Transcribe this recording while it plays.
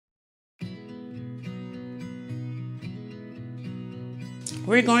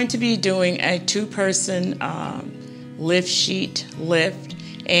We're going to be doing a two-person lift sheet lift,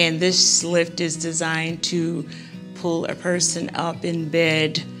 and this lift is designed to pull a person up in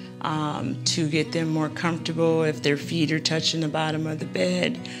bed to get them more comfortable if their feet are touching the bottom of the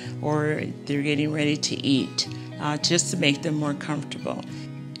bed or they're getting ready to eat, just to make them more comfortable.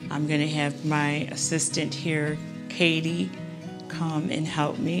 I'm going to have my assistant here, Katie, come and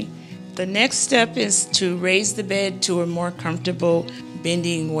help me. The next step is to raise the bed to a more comfortable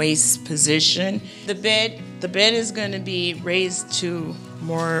bending waist position. The bed is going to be raised to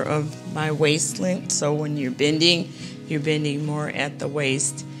more of my waist length, so when you're bending more at the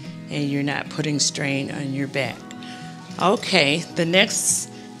waist and you're not putting strain on your back. Okay, the next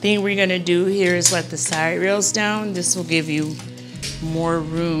thing we're going to do here is let the side rails down. This will give you more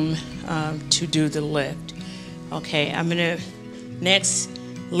room to do the lift. Okay, I'm going to next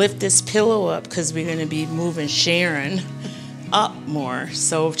lift this pillow up because we're going to be moving Sharon up more.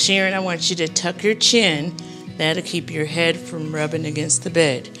 So Sharon, I want you to tuck your chin. That'll keep your head from rubbing against the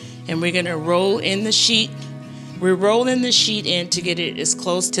bed. And we're going to roll in the sheet. We're rolling the sheet in to get it as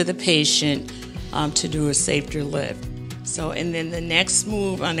close to the patient to do a safer lift. So, and then the next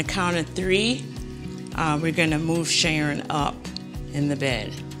move on the count of 3, we're going to move Sharon up in the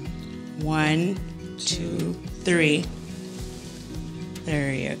bed. 1, 2, 3.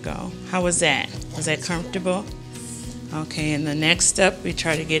 There you go. How was that? Was that comfortable? Okay, and the next step, we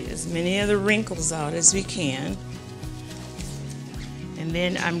try to get as many of the wrinkles out as we can. And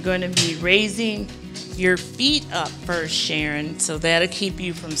then I'm going to be raising your feet up first, Sharon, so that'll keep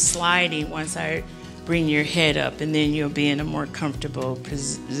you from sliding once I bring your head up, and then you'll be in a more comfortable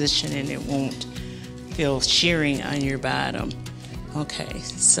position and it won't feel shearing on your bottom. Okay,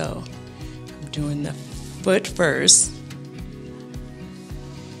 so I'm doing the foot first.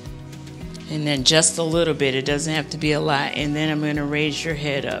 And then just a little bit, it doesn't have to be a lot. And then I'm going to raise your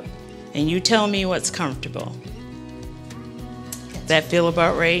head up. And you tell me what's comfortable. Does that feel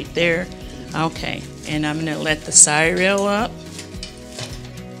about right there? Okay, and I'm going to let the side rail up.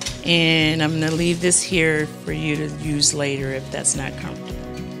 And I'm going to leave this here for you to use later if that's not comfortable.